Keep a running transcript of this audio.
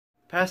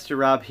Pastor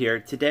Rob here.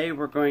 Today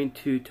we're going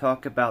to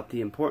talk about the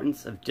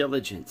importance of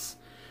diligence.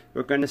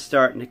 We're going to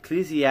start in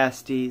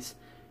Ecclesiastes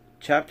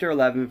chapter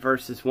 11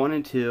 verses 1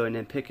 and 2 and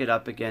then pick it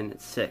up again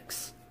at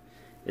 6.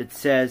 It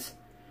says,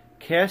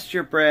 "Cast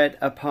your bread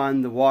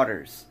upon the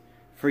waters,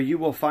 for you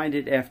will find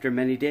it after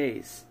many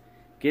days.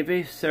 Give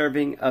a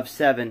serving of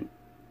 7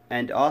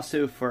 and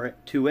also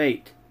to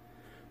 8,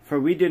 for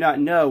we do not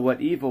know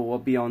what evil will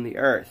be on the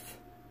earth.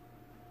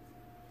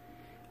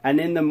 And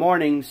in the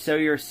morning sow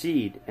your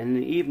seed, and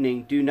in the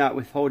evening do not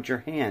withhold your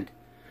hand,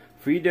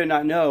 for you do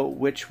not know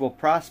which will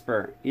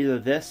prosper, either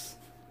this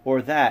or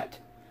that,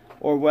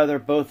 or whether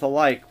both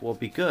alike will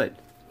be good."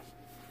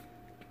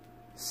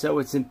 So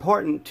it's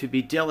important to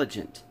be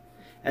diligent.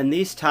 In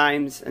these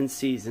times and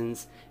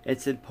seasons,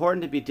 it's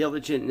important to be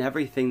diligent in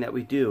everything that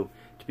we do,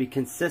 to be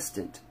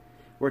consistent.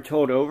 We're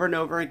told over and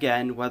over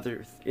again,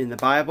 whether in the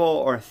Bible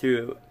or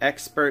through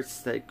experts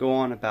that go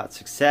on about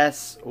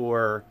success,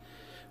 or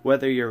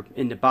whether you're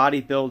into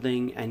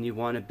bodybuilding and you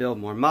want to build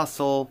more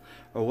muscle,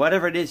 or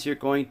whatever it is you're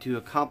going to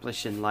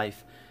accomplish in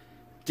life,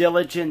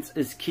 diligence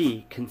is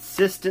key.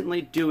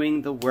 Consistently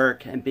doing the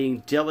work and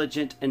being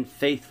diligent and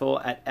faithful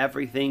at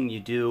everything you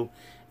do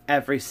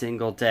every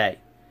single day.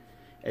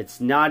 It's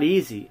not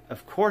easy.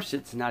 Of course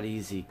it's not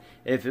easy.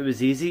 If it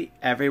was easy,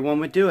 everyone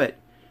would do it.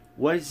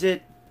 What is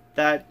it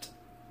that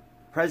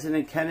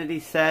President Kennedy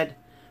said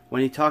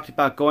when he talked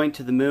about going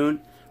to the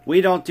moon?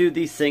 We don't do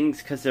these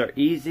things because they're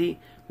easy.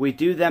 We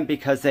do them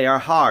because they are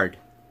hard.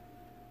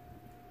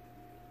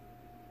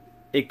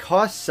 It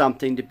costs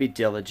something to be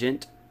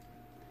diligent.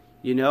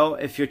 You know,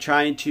 if you're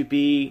trying to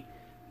be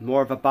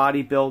more of a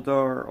bodybuilder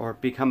or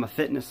become a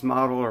fitness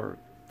model or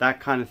that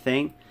kind of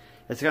thing,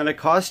 it's going to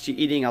cost you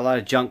eating a lot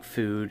of junk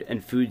food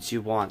and foods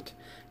you want.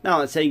 Now, I'm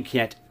not saying you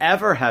can't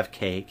ever have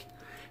cake,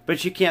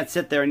 but you can't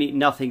sit there and eat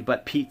nothing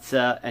but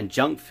pizza and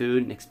junk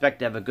food and expect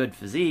to have a good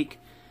physique.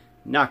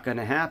 Not going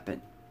to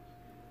happen.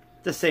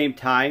 At the same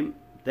time,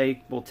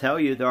 they will tell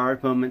you there are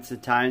moments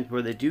and times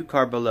where they do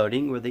carb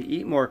loading, where they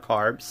eat more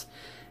carbs,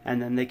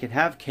 and then they can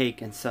have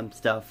cake and some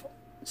stuff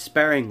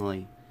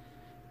sparingly.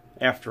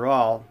 After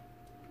all,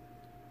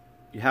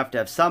 you have to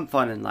have some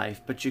fun in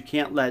life, but you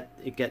can't let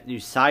it get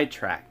you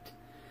sidetracked.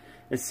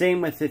 The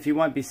same with if you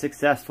want to be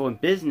successful in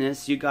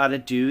business, you got to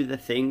do the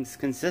things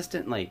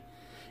consistently.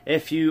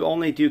 If you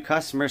only do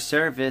customer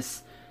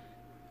service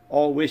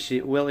all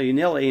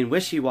willy-nilly and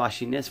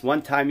wishy-washiness,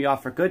 one time you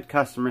offer good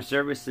customer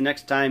service, the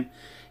next time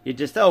you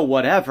just, oh,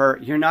 whatever,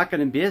 you're not going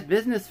to be in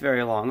business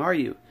very long, are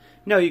you?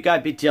 No, you got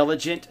to be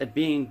diligent at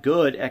being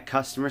good at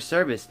customer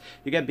service.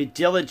 You got to be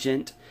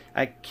diligent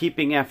at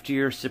keeping after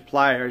your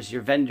suppliers,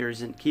 your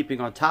vendors, and keeping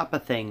on top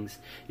of things.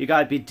 You got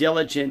to be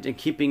diligent in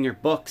keeping your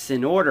books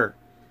in order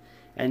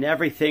and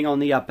everything on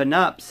the up and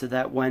up, so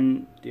that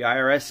when the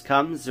IRS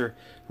comes or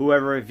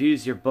whoever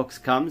reviews your books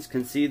comes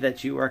can see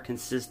that you are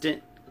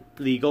consistent,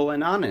 legal,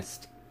 and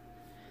honest.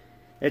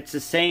 It's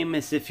the same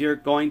as if you're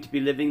going to be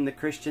living the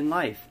Christian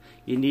life.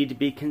 You need to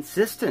be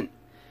consistent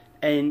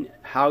in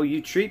how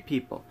you treat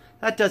people.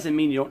 That doesn't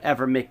mean you don't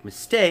ever make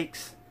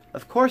mistakes.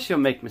 Of course you'll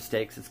make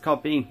mistakes. It's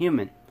called being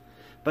human.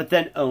 But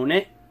then own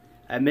it,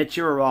 admit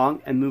you were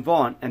wrong, and move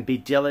on, and be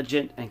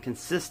diligent and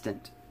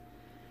consistent.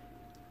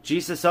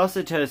 Jesus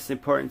also taught us the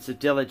importance of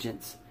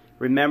diligence.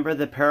 Remember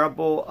the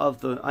parable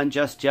of the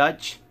unjust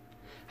judge?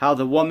 How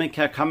the woman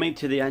kept coming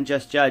to the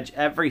unjust judge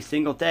every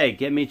single day.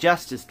 Give me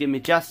justice, give me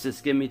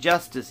justice, give me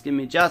justice, give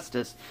me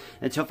justice.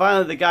 Until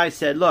finally the guy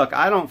said, look,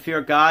 I don't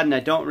fear God and I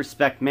don't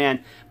respect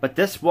man, but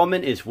this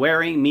woman is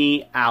wearing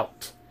me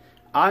out.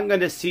 I'm going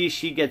to see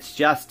she gets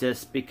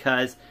justice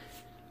because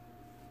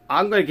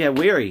I'm going to get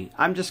weary.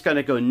 I'm just going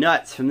to go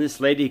nuts from this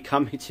lady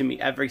coming to me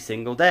every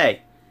single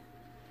day.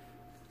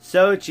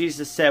 So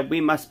Jesus said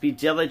we must be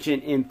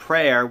diligent in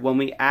prayer when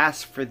we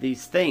ask for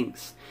these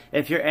things.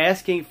 If you're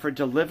asking for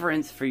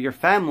deliverance for your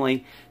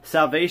family,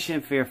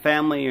 salvation for your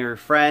family or your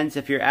friends,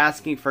 if you're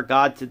asking for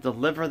God to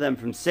deliver them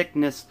from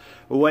sickness,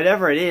 or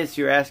whatever it is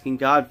you're asking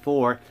God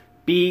for,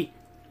 be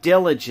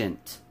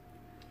diligent.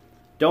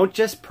 Don't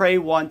just pray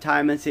one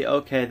time and say,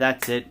 okay,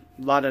 that's it,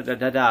 la da da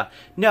da da.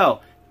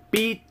 No,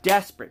 be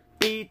desperate,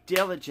 be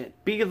diligent,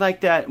 be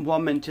like that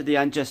woman to the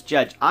unjust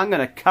judge. I'm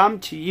going to come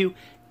to you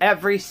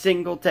every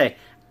single day.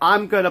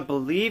 I'm going to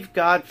believe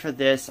God for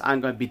this.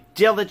 I'm going to be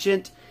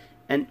diligent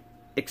and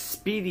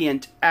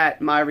expedient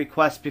at my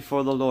request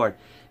before the Lord.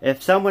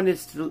 If someone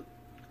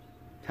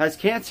has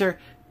cancer,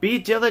 be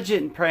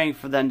diligent in praying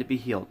for them to be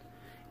healed.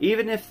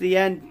 Even if the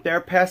end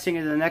they're passing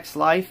into the next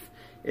life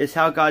is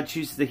how God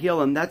chooses to heal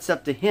them, that's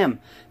up to Him.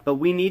 But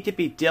we need to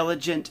be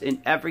diligent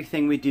in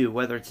everything we do,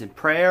 whether it's in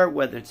prayer,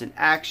 whether it's in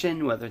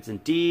action, whether it's in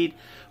deed,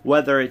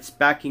 whether it's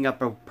backing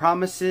up our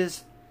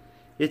promises.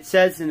 It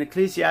says in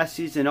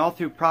Ecclesiastes and all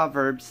through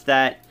Proverbs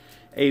that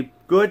a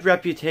good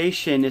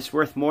reputation is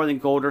worth more than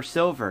gold or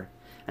silver.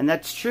 And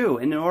that's true.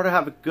 And in order to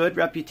have a good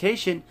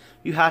reputation,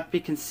 you have to be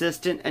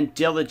consistent and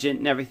diligent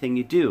in everything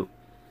you do.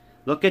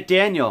 Look at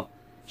Daniel,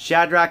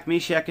 Shadrach,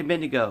 Meshach, and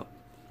Abednego.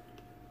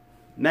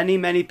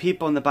 Many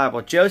people in the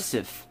Bible.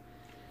 Joseph.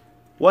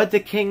 What the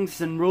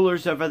kings and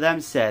rulers over them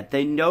said.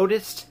 They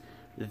noticed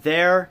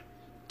their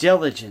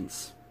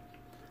diligence.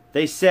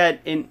 They said,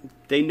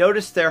 they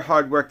noticed their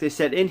hard work. They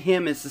said, in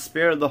him is the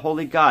Spirit of the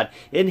Holy God.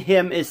 In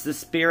him is the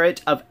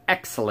Spirit of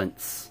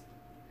excellence.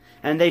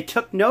 And they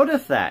took note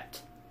of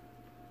that.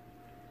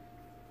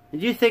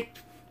 And you think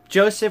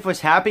Joseph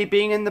was happy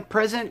being in the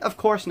prison? Of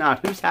course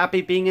not. Who's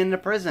happy being in the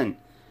prison?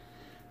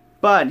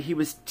 But he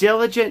was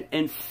diligent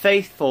and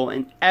faithful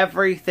in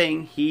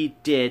everything he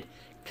did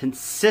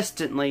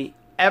consistently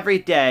every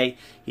day.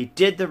 He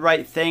did the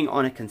right thing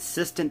on a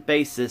consistent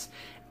basis,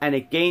 and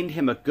it gained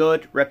him a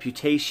good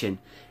reputation.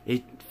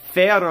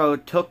 Pharaoh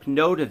took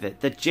note of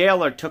it. The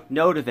jailer took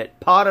note of it.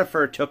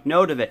 Potiphar took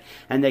note of it.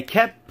 And they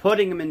kept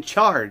putting him in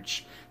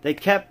charge. They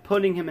kept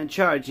putting him in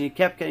charge. And he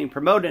kept getting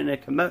promoted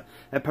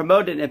and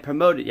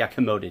promoted. Yeah,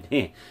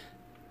 commoded.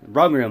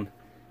 Wrong room.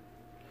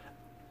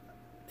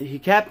 He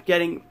kept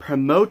getting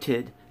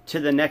promoted to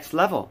the next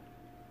level.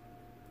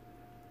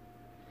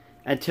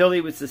 Until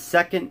he was the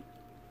second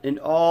in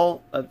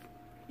all of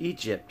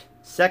Egypt.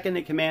 Second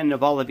in command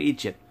of all of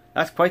Egypt.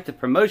 That's quite the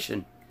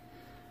promotion.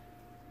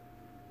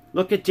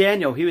 Look at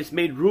Daniel. He was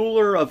made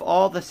ruler of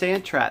all the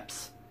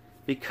satraps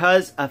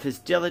because of his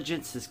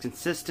diligence, his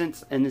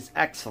consistency, and his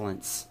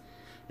excellence.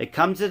 It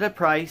comes at a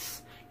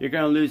price. You're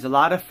going to lose a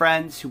lot of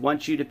friends who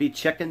want you to be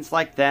chickens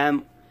like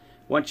them,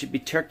 want you to be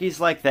turkeys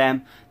like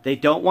them. They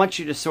don't want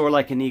you to soar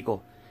like an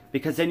eagle,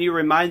 because then you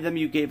remind them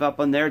you gave up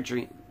on their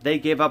dream. They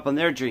gave up on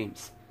their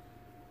dreams.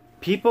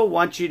 People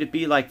want you to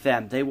be like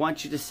them. They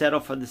want you to settle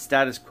for the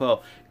status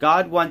quo.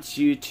 God wants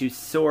you to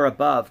soar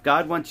above.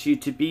 God wants you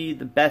to be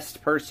the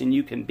best person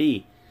you can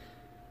be.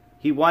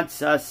 He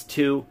wants us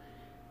to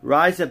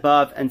rise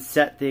above and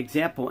set the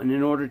example. And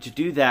in order to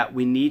do that,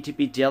 we need to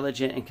be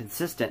diligent and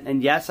consistent.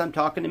 And yes, I'm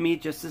talking to me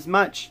just as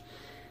much.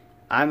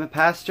 I'm a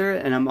pastor,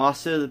 and I'm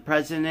also the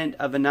president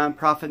of a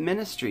nonprofit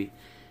ministry.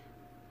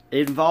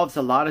 It involves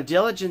a lot of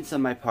diligence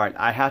on my part.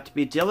 I have to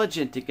be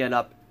diligent to get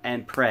up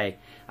and pray.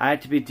 I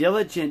have to be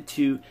diligent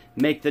to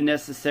make the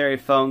necessary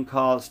phone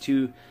calls,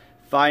 to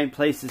find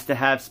places to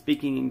have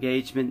speaking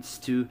engagements,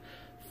 to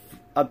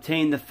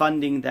obtain the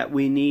funding that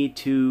we need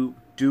to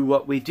do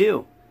what we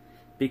do.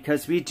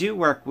 Because we do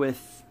work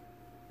with,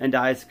 and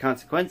I as a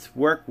consequence,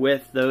 work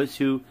with those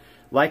who,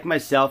 like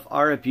myself,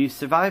 are abuse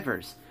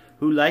survivors.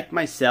 Who, like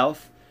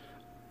myself,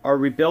 are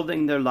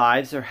rebuilding their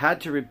lives or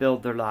had to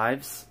rebuild their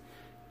lives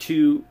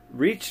to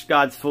reach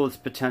God's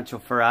fullest potential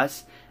for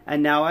us.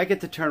 And now I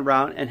get to turn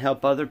around and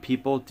help other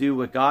people do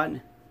what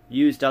God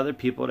used other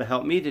people to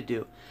help me to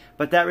do.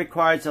 But that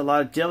requires a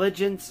lot of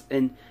diligence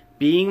in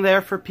being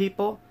there for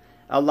people.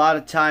 A lot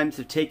of times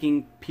of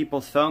taking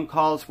people's phone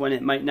calls when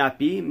it might not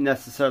be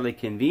necessarily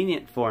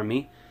convenient for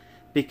me,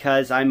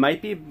 because I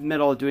might be in the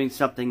middle of doing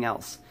something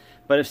else.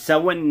 But if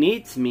someone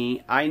needs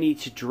me, I need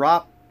to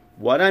drop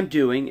what I'm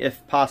doing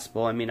if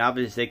possible. I mean,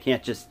 obviously they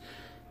can't just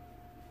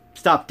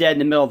stop dead in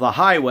the middle of the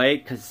highway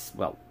because,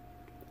 well,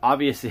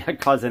 obviously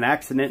I'd cause an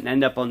accident and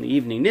end up on the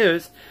evening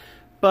news.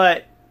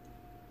 But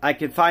I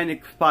can find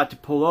a spot to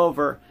pull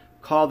over,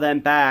 call them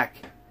back,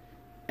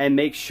 and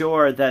make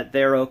sure that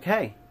they're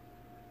okay.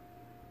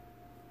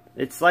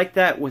 It's like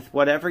that with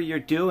whatever you're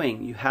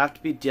doing. You have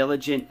to be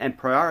diligent and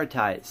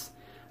prioritize.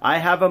 I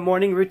have a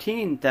morning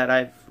routine that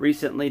I've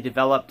recently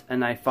developed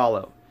and I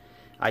follow.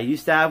 I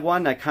used to have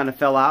one, I kind of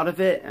fell out of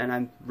it, and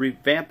I'm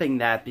revamping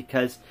that,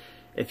 because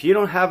if you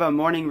don't have a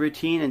morning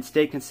routine and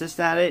stay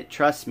consistent at it,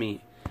 trust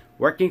me,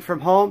 working from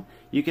home,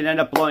 you can end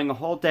up blowing a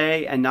whole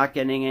day and not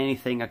getting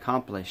anything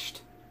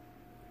accomplished.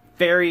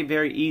 Very,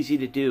 very easy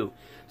to do.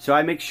 So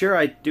I make sure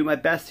I do my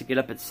best to get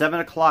up at 7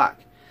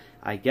 o'clock.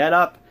 I get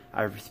up,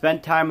 I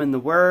spend time in the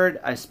Word,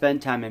 I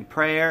spend time in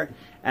prayer,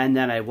 and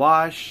then I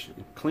wash,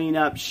 clean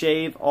up,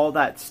 shave, all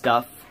that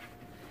stuff.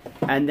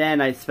 And then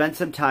I spend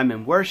some time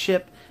in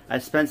worship. I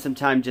spend some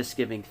time just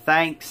giving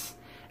thanks.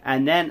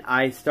 And then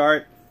I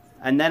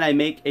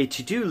make a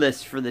to-do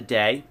list for the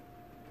day.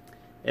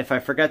 If I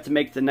forget to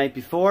make it the night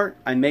before,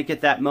 I make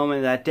it that moment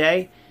of that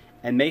day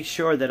and make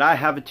sure that I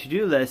have a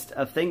to-do list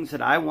of things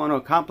that I want to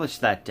accomplish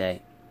that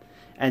day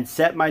and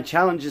set my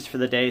challenges for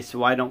the day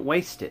so I don't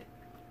waste it.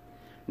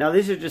 Now,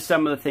 these are just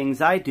some of the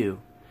things I do.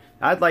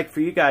 I'd like for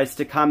you guys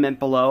to comment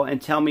below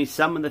and tell me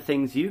some of the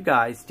things you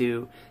guys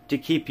do to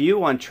keep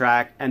you on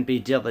track and be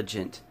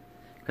diligent.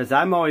 Because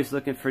I'm always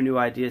looking for new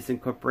ideas to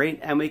incorporate,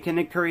 and we can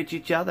encourage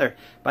each other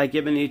by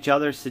giving each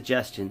other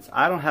suggestions.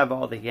 I don't have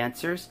all the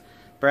answers.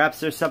 Perhaps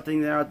there's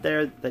something out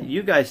there that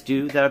you guys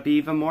do that'll be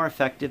even more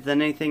effective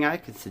than anything I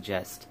could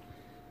suggest.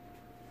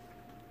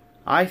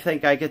 I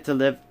think I get to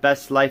live the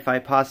best life I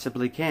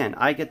possibly can.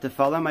 I get to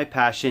follow my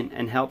passion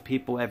and help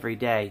people every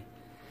day.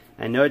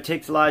 I know it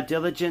takes a lot of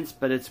diligence,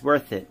 but it's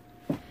worth it.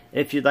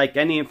 If you'd like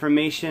any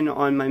information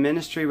on my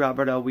ministry,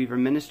 Robert L. Weaver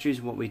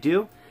Ministries, what we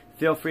do,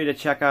 feel free to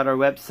check out our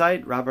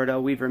website,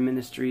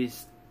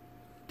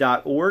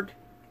 robertlweaverministries.org.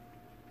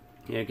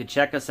 You can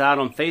check us out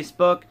on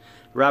Facebook,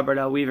 Robert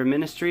L. Weaver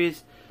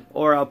Ministries,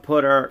 or I'll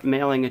put our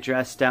mailing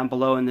address down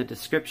below in the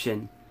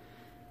description.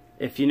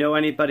 If you know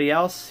anybody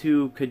else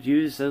who could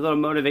use a little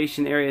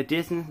motivation area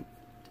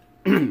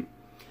and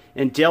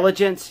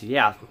diligence,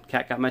 yeah,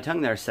 cat got my tongue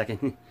there a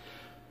second.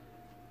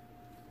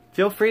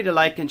 feel free to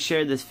like and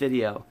share this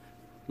video.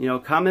 You know,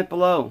 comment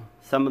below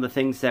some of the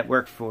things that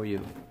work for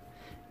you.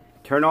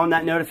 Turn on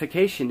that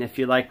notification if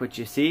you like what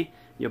you see.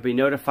 You'll be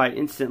notified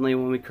instantly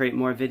when we create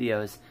more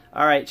videos.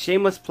 Alright,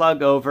 shameless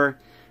plug over.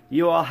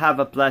 You all have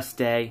a blessed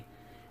day,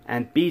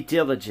 and be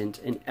diligent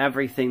in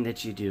everything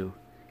that you do.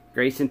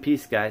 Grace and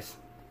peace, guys.